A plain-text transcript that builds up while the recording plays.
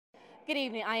Good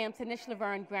evening. I am Tanish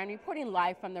Laverne Graham reporting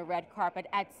live from the red carpet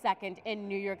at Second in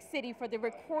New York City for the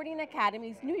Recording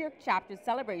Academy's New York chapter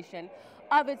celebration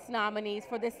of its nominees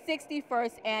for the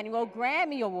 61st Annual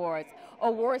Grammy Awards.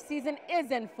 Award season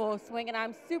is in full swing, and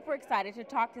I'm super excited to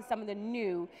talk to some of the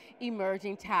new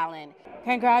emerging talent.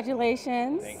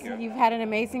 Congratulations. Thank you. You've had an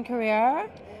amazing career.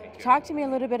 Talk to me a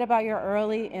little bit about your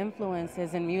early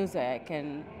influences in music.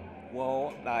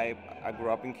 Well, I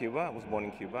grew up in Cuba. I was born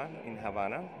in Cuba, in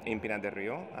Havana, in Pinar del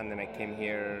Rio, and then I came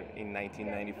here in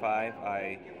 1995.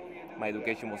 My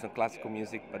education was in classical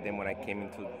music, but then when I came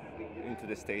into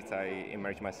the States, I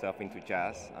immersed myself into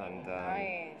jazz. And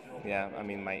Nice. yeah, I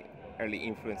mean, my early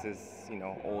influences, you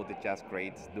know, all the jazz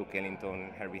greats, Duke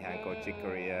Ellington, Herbie Hancock, Chick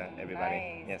Corea, everybody.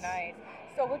 Nice, Yes. nice.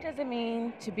 So what does it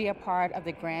mean to be a part of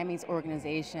the Grammys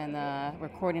organization, the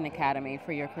Recording Academy,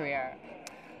 for your career?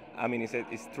 I mean,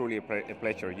 it's truly a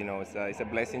pleasure. You know, it's a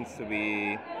blessing to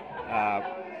be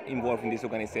involved in this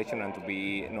organization and to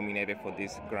be nominated for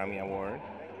this Grammy Award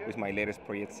with my latest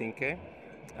project, Cinque.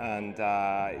 And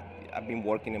I've been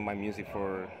working in my music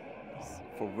for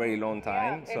a very long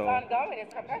time. Yeah, so it's ongoing,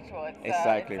 it's perpetual,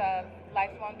 Exactly. It's a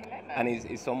lifelong commitment. And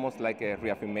it's almost like a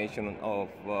reaffirmation of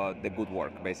the good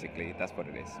work, basically. That's what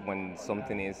it is. When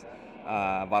something is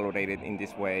validated in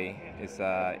this way,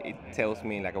 it tells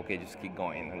me, like, okay, just keep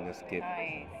going and just keep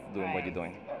doing what you're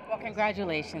doing. Well,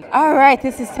 congratulations. All right,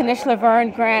 this is Tanish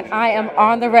Laverne Grant. I am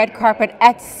on the red carpet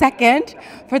at Second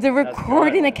for the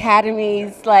Recording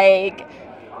Academy's,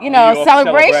 New York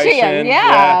celebration.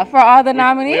 Yeah, for all the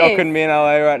nominees. We all couldn't be in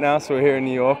LA right now, so we're here in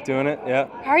New York doing it. Yeah.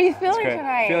 How are you It's feeling great.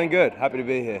 tonight? Feeling good. Happy to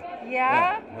be here.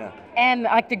 Yeah? Yeah. And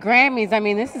like the Grammys, I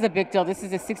mean, this is a big deal. This is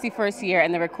the 61st year,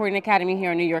 and the Recording Academy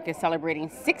here in New York is celebrating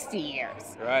 60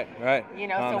 years. Right. You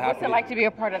know, I'm so what's happy it like to be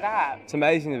a part of that? It's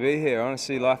amazing to be here.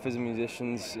 Honestly, life as a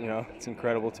musician's, it's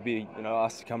incredible to be,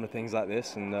 asked to come to things like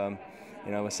this. And,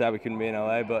 we're sad we couldn't be in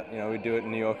LA, but, we do it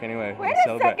in New York anyway. Wait We a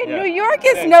celebrate. second, Yeah. New York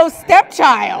is no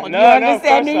stepchild. No, you no,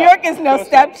 understand? of New course York not. is no Of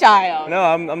course not. stepchild. No,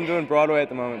 I'm doing Broadway at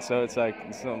the moment, so it's the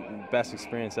best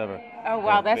experience ever. Oh,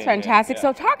 wow, that's being here, fantastic. yeah.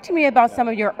 So talk to me about some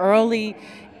of your early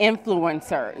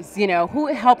influencers, who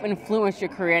helped influence your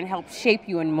career and help shape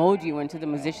you and mold you into the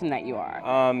musician that you are.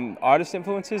 Artist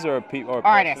influences or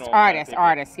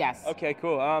Artists, yes. Okay,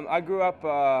 cool. I grew up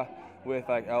with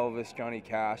like Elvis, Johnny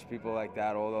Cash, people like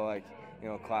that, all the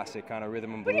classic kind of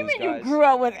rhythm and What blues do you mean guys. you grew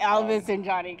up with Elvis and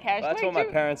Johnny Cash? That's what my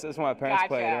parents. That's what my parents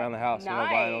played Gotcha. around the house,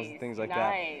 vinyls and things like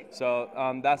Nice. that.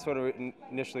 So that's what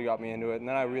initially got me into it, and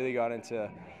then I really got into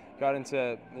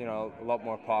a lot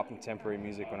more pop and contemporary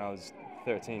music when I was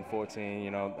 13,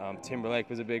 14. Timberlake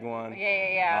was a big one.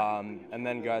 Yeah. And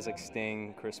then guys like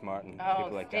Sting, Chris Martin,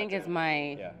 people like Sting that. is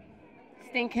my. Yeah.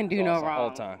 Sting can do no wrong.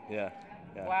 All time. Yeah.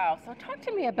 Wow. So talk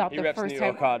to me about He the reps first New time.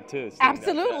 York hard too. Sting does.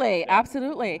 Absolutely, Yeah.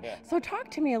 absolutely. Yeah. So talk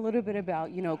to me a little bit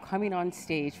about, coming on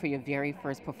stage for your very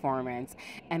first performance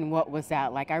and what was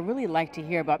that like? I really like to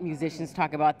hear about musicians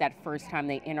talk about that first time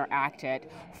they interacted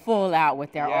full out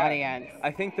with their audience.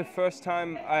 I think the first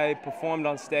time I performed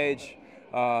on stage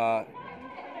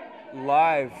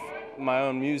live my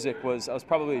own music I was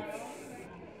probably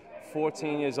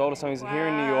 14 years old or something. I was here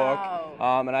in New York,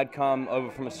 and I'd come over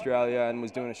from Australia and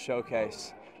was doing a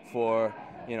showcase for,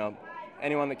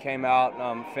 anyone that came out,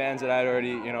 fans that I'd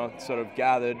already, sort of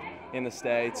gathered in the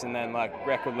States, and then like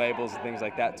record labels and things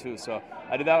like that too. So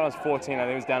I did that when I was 14. I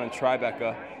think it was down in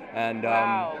Tribeca, and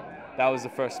that was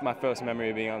my first memory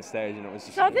of being on stage, and it was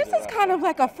just. So this is kind of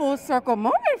like a full circle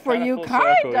moment for you, full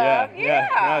kind circle, of. Yeah.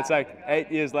 No, it's like 8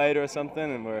 years later or something,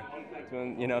 and we're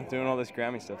doing all this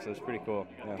Grammy stuff, so it's pretty cool.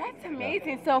 Yeah. That's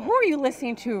amazing. So who are you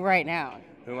listening to right now?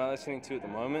 Who am I listening to at the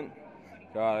moment?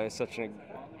 God, it's such an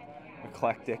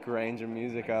eclectic range of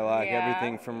music I like. Yeah.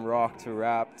 Everything from rock to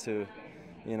rap to,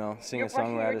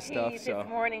 singer-songwriter stuff. This So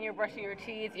morning you're brushing your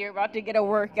teeth. You're about to get a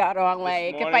workout on.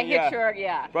 Like if I morning, hit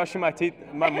yeah. brushing my teeth.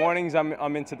 My mornings,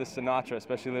 I'm into the Sinatra,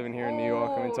 especially living here in New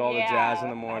York. I'm into all the jazz in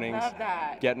the mornings, I love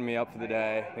that. getting me up for the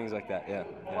day, things like that. Yeah.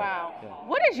 Wow. Yeah.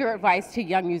 What is your advice to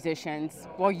young musicians,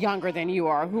 well, younger than you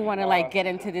are, who want to get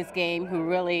into this game, who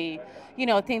really,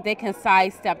 think they can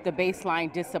sidestep the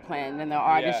baseline discipline and the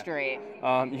artistry?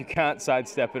 You can't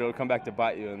sidestep it. It'll come back to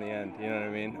bite you in the end. You know what I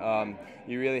mean?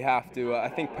 You really have to. I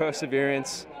think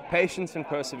patience and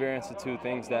perseverance are two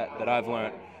things that I've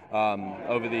learned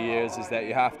over the years, is that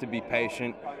you have to be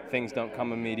patient. Things don't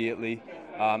come immediately.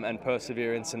 And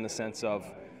perseverance in the sense of,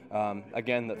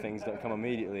 again, that things don't come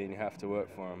immediately and you have to work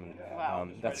for them.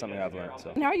 That's something I've learned.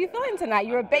 So. How are you feeling tonight?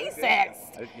 You're a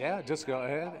bassist. Yeah, just go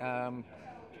ahead.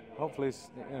 hopefully it's,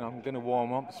 I'm going to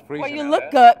warm up. It's freezing. Well, you out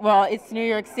look there. good. Well, it's New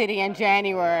York City in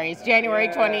January. It's January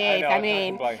 28th. I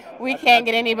mean, we can't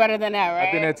get any better than that, right?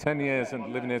 I've been here 10 years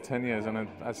and living here 10 years, and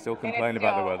I still complain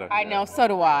about the weather. I know, so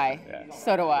do I. Yeah.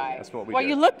 So do I. That's what we Well, do.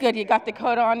 you look good. You got the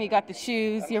coat on, you got the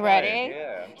shoes, you're ready.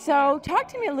 Yeah. So talk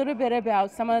to me a little bit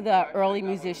about some of the early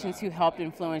musicians who helped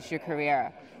influence your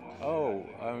career. Oh,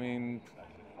 I mean,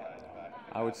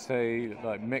 I would say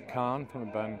like Mick Karn from a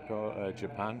band called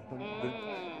Japan.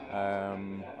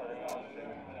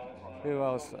 Who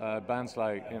else? Bands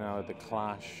like, The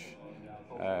Clash,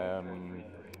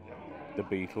 the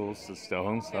Beatles, the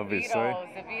Stones, obviously.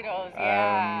 The Beatles,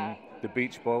 yeah. The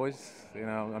Beach Boys,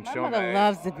 I'm My sure. mother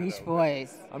loves the Beach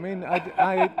Boys. I mean,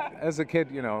 I as a kid,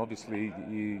 obviously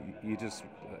you just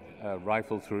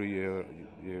rifle through your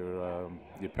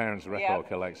parents' record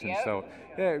collection. Yep. So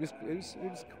yeah, it was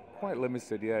quite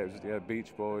limited. Yeah, it was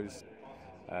Beach Boys,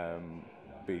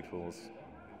 Beatles.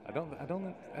 I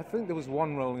think there was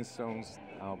one Rolling Stones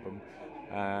album,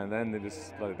 and then there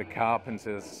was like the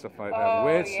Carpenters, stuff like that,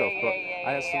 weird stuff. But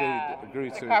I actually grew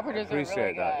to appreciate really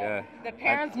that. good. Yeah. The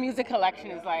parents' music collection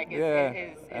is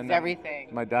And everything.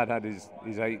 My dad had his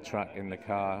 8-track in the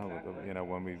car,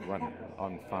 when we went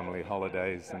on family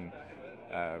holidays, and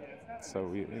so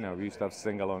we used to have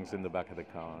sing-alongs in the back of the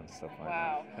car and stuff like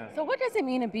that. Yeah. So what does it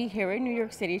mean to be here in New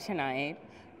York City tonight,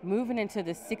 moving into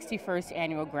the 61st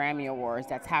Annual Grammy Awards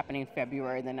that's happening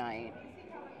February the 9th?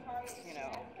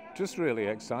 Just really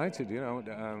excited,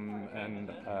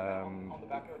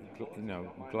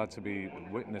 glad to be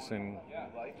witnessing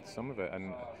some of it,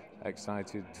 and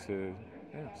excited to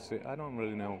see. I don't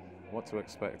really know what to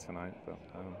expect tonight,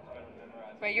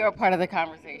 But you're a part of the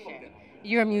conversation.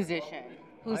 You're a musician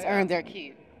who's earned their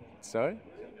keep. Sorry?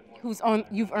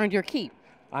 You've earned your keep.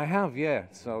 I have, yeah.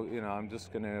 So I'm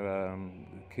just going to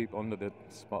keep under the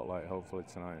spotlight hopefully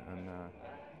tonight, and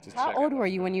just. How old were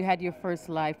you when you had your first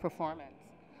live performance?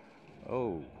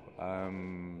 Oh,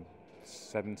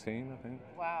 17, I think.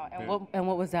 Wow. And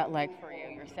what was that like for you?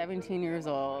 You're 17 years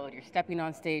old. You're stepping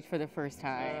on stage for the first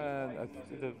time.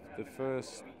 The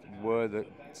first word that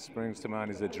springs to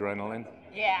mind is adrenaline.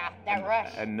 Yeah, that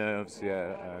rush. And nerves,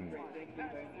 yeah, and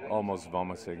almost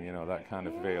vomiting, that kind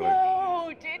of feeling.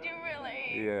 No, did you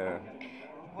really? Yeah.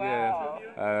 Wow.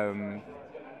 Yeah.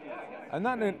 And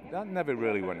that never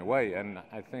really went away, and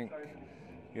I think,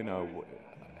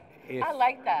 I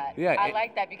like that. Yeah, I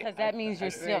like that because that means you're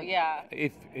still,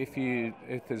 If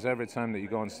there's every time that you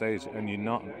go on stage and you're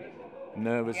not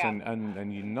nervous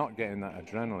and you're not getting that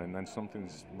adrenaline, then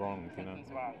something's wrong, Something's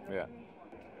wrong. Yeah.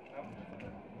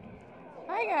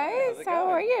 Hi guys, how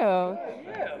are you?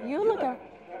 You look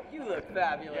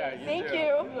fabulous. Yeah, Thank you.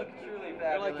 You look truly fabulous.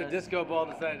 You're like the disco ball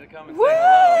decided to come and Woo! say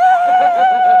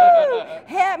hello.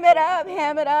 Ham it up,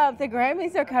 ham it up. The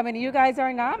Grammys are coming. You guys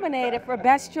are nominated for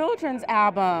Best Children's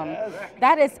Album. Yes.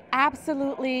 That's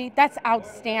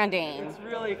outstanding. It's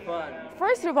really fun.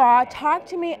 First of all, talk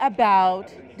to me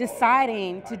about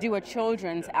deciding to do a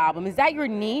children's album. Is that your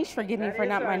niche? Forgive me for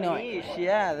not knowing. Niche.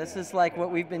 Yeah, this is like what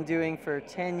we've been doing for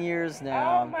 10 years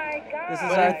now. Oh my God. This is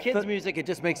But our in kids' music, it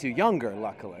just makes you younger,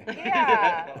 luckily.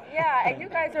 Yeah, and you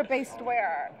guys are based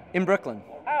where? in Brooklyn.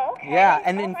 Oh, okay. Yeah,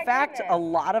 and Oh, in my fact, goodness. a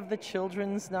lot of the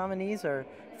children's nominees are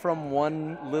from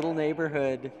one little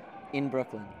neighborhood in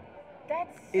Brooklyn.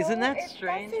 Isn't that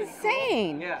strange? That's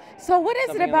insane. Yeah. So what is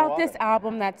Something it in the about water. this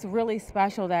album that's really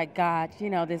special that got,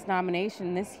 this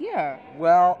nomination this year?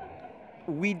 Well,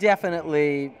 we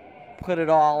definitely put it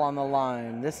all on the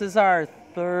line. This is our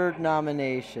third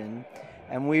nomination,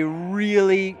 and we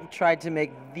really tried to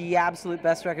make the absolute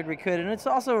best record we could. And it's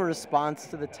also a response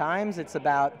to the times. It's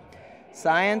about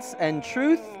science and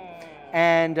truth,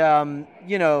 and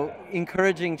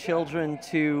encouraging children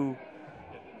to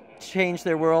change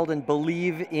their world and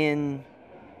believe in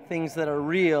things that are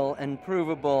real and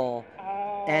provable,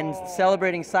 and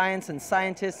celebrating science and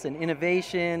scientists and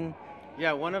innovation.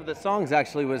 Yeah, one of the songs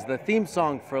actually was the theme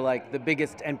song for like the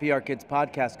biggest NPR Kids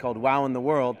podcast called Wow in the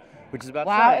World, which is about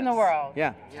Wow science. in the World.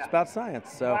 Yeah, it's about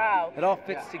science. So Wow. it all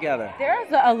fits together. There's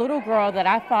a little girl that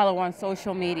I follow on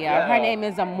social media. Her name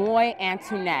is Amoy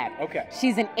Antoinette. Okay.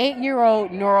 She's an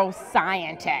 8-year-old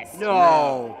neuroscientist.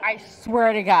 No. I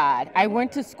swear to God. I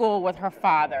went to school with her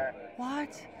father.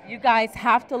 What? You guys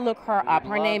have to look her up.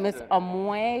 Her love name is to.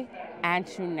 Amoy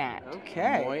Antoinette.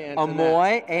 Okay.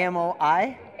 Amoy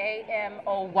Amoy, A-M-O-I?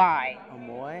 Amoy.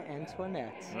 Amoy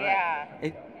Antoinette. Yeah.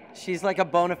 She's like a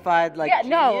bona fide, like, Yeah,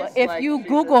 no, genius? if Like, you she's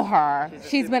Google a- her,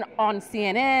 she's been on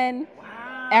CNN.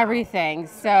 Wow. everything.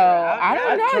 So I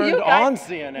don't know. Turned You guys, on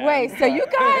CNN. wait, so you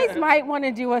guys might want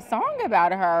to do a song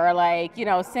about her, like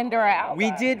send her out.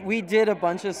 We did a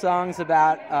bunch of songs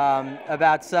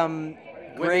about some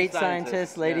great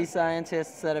scientists, lady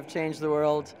scientists that have changed the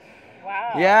world.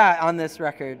 Wow. Yeah, on this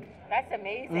record. That's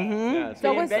amazing. Mm-hmm. Yeah, it's The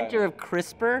pretty inventor of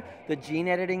CRISPR, the gene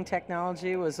editing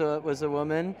technology, was a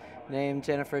woman named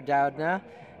Jennifer Doudna.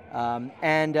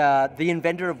 And the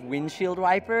inventor of windshield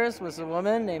wipers was a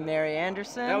woman named Mary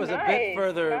Anderson. That was a Nice, bit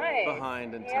further nice.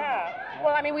 behind in time. Yeah.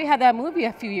 Well, I mean, we had that movie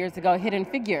a few years ago, Hidden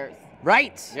Figures.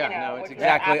 Right. Yeah, no, it's which is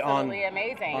exactly absolutely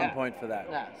amazing. on point for that.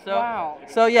 Yeah. So, Wow.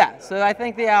 so I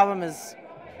think the album is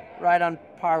right on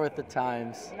par with the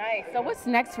times. Nice. So what's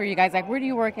next for you guys? Like, what are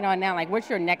you working on now? Like, what's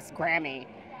your next Grammy?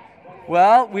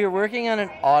 Well, we're working on an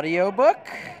audiobook.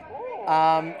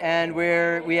 And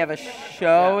we have a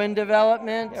show in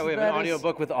development. Yeah, we have an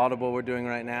audiobook with Audible we're doing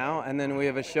right now, and then we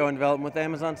have a show in development with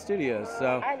Amazon Studios.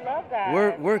 So I love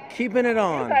that. we're keeping it You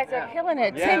on. guys are killing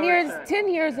it. Yeah,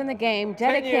 10 years in the game,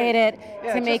 dedicated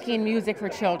Yeah, to just- making music for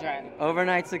children.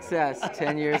 Overnight success,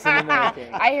 10 years in the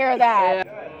making. I hear that.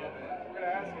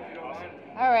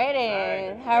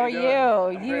 Alrighty, how are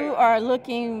you? You are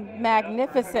looking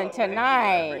magnificent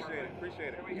tonight.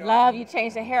 Love, you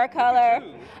changed the hair color.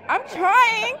 I'm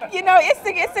trying.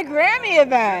 It's a Grammy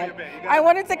event. I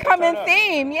wanted to come in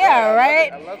theme. Yeah,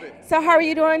 right? I love it. So how are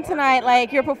you doing tonight?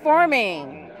 Like, you're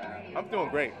performing. I'm doing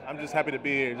great. I'm just happy to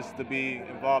be here, just to be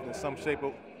involved in some shape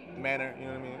or manner. You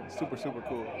know what I mean? Super, super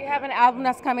cool. You have an album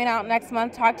that's coming out next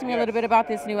month. Talk to me a little bit about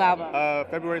this new album.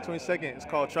 February 22nd. It's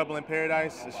called Trouble in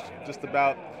Paradise. It's just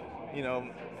about,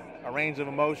 a range of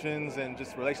emotions and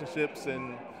just relationships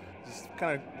and just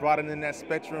kind of broadening that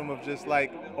spectrum of just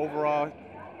like overall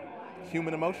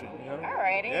human emotion.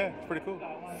 Alrighty. Yeah, it's pretty cool.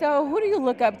 So who do you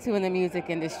look up to in the music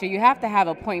industry? You have to have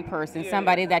a point person,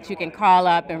 somebody that you can call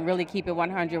up and really keep it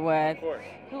 100 with. Of course.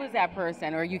 Who is that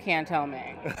person, or you can't tell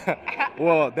me?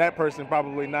 Well, that person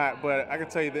probably not, but I can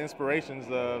tell you the inspirations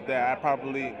that I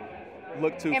probably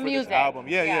look to for music. this album.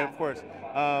 Yeah, Yeah. of course.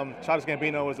 Childish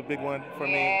Gambino was a big one for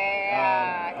me.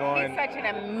 Yeah, he's such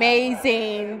an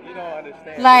amazing. You don't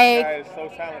understand. Like- this guy is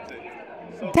so talented.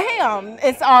 So Damn,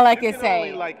 it's all I you can can say.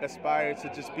 only like aspire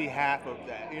to just be half of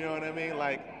that. You know what I mean?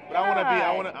 Like, but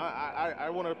I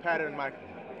want to pattern my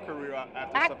career after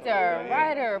something. Actor, Yeah.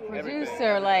 writer, Everything.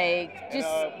 producer, like And, just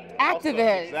also-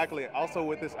 activist. Exactly. Also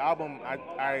with this album,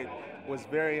 I was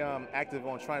very active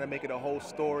on trying to make it a whole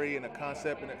story and a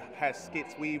concept, and it has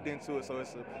skits weaved into it. So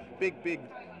it's a big,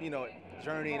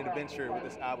 journey and adventure with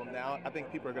this album. Now I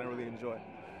think people are gonna really enjoy it.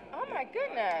 Oh my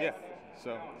goodness. Yeah.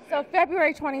 So So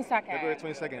February 22nd. February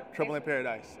 22nd, Trouble in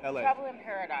Paradise, LA. Trouble in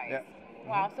Paradise. Yeah.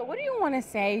 Wow. So what do you want to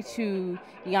say to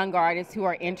young artists who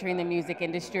are entering the music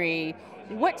industry?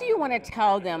 What do you want to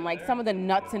tell them, like some of the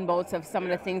nuts and bolts of some of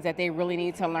the things that they really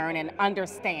need to learn and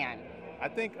understand? I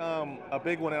think a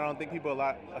big one that I don't think people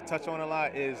touch on a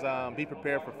lot is be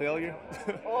prepared for failure.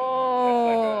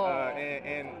 Oh.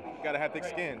 And you gotta have thick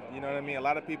skin. You know what I mean? A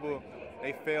lot of people,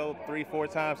 they fail 3-4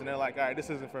 times and they're like, all right, this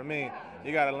isn't for me.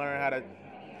 You gotta learn how to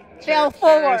Fail cherish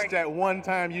forward. that one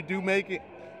time you do make it,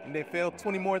 and then fail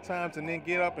 20 more times and then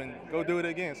get up and go do it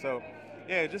again. So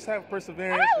yeah, just have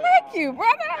perseverance. I like you,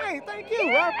 brother. Hey, thank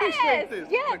you. I appreciate this.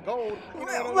 Yes. The gold. You know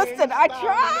what I mean? Listen, I Style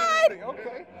tried. and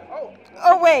everything. Okay. Oh.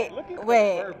 Oh wait, Look at the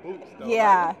wait. fur boots, though.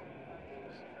 Yeah.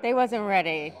 They wasn't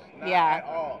ready. Not Yeah. At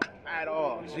all. At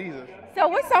all. Jesus. So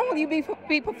what song will you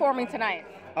be performing tonight?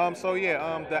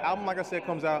 The album, like I said,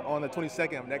 comes out on the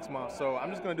 22nd of next month. So I'm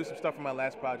just gonna do some stuff from my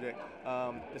last project.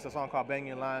 It's a song called "Bang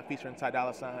Your Line" featuring Ty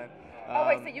Dolla $ign. Oh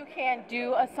wait, so you can't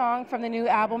do a song from the new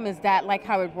album? Is that like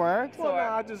how it works? Well, or? no,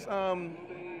 I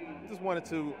just wanted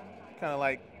to kind of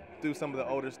like do some of the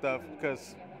older stuff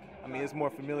because I mean it's more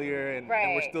familiar and we're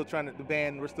Right. still trying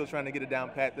to we're still trying to get it down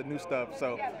pat, the new stuff.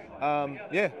 So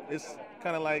it's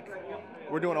kind of like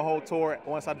we're doing a whole tour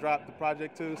once I drop the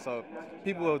project too. So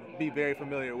people will be very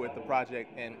familiar with the project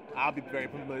and I'll be very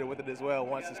familiar with it as well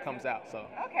once this comes out. So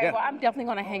Okay, yeah. well I'm definitely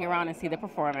going to hang around and see the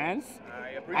performance. I I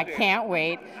appreciate it. can't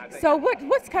wait. So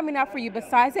what's coming up for you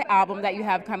besides the album that you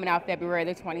have coming out February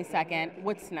the 22nd?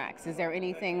 What's next? Is there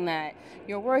anything that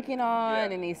you're working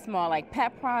on? Any small like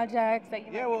pet projects that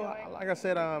you? Yeah, well, like I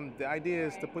said, the idea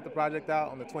is to put the project out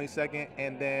on the 22nd,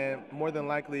 and then more than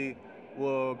likely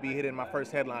we'll be hitting my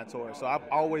first headline tour. So I've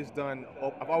always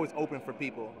opened for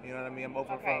people. You know what I mean? I'm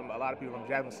open from a lot of people, from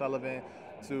Jasmine Sullivan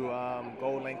to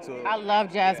Gold Link to. I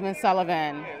love Jasmine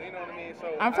Sullivan. Yeah, you know what I mean? So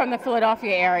I'm from the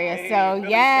Philadelphia area, Hey, so Philly,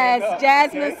 yes, stand up,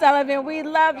 Jasmine okay? Sullivan, we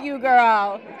love you,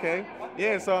 girl. Okay.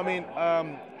 Yeah. So I mean,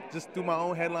 just do my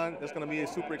own headline. That's going to be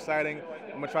super exciting.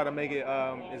 I'm going to try to make it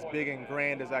as big and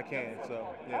grand as I can. So,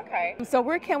 yeah. Okay. So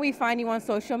where can we find you on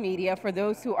social media for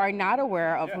those who are not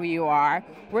aware of who you are?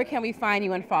 Where can we find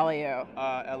you and follow you?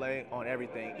 LA on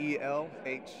everything.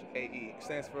 ELHAE.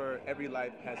 Stands for Every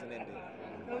Life Has an Ending.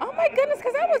 Oh my goodness,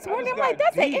 because I was wondering, like,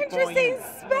 that's an interesting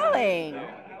spelling.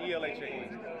 ELHAE.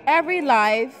 Every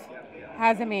life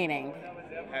has a meaning.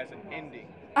 Has an ending.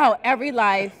 Oh, every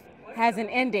life has an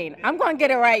ending. I'm going to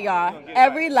get it right, y'all.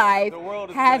 Every life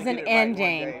has an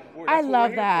ending. I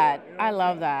love that. I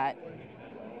love that.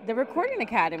 The Recording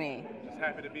Academy. Just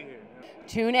happy to be here.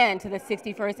 Tune in to the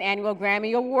 61st Annual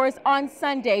Grammy Awards on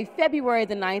Sunday, February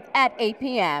the 9th at 8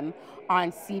 p.m.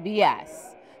 on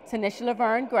CBS. Tanisha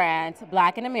Laverne Grant,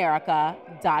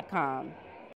 BlackInAmerica.com.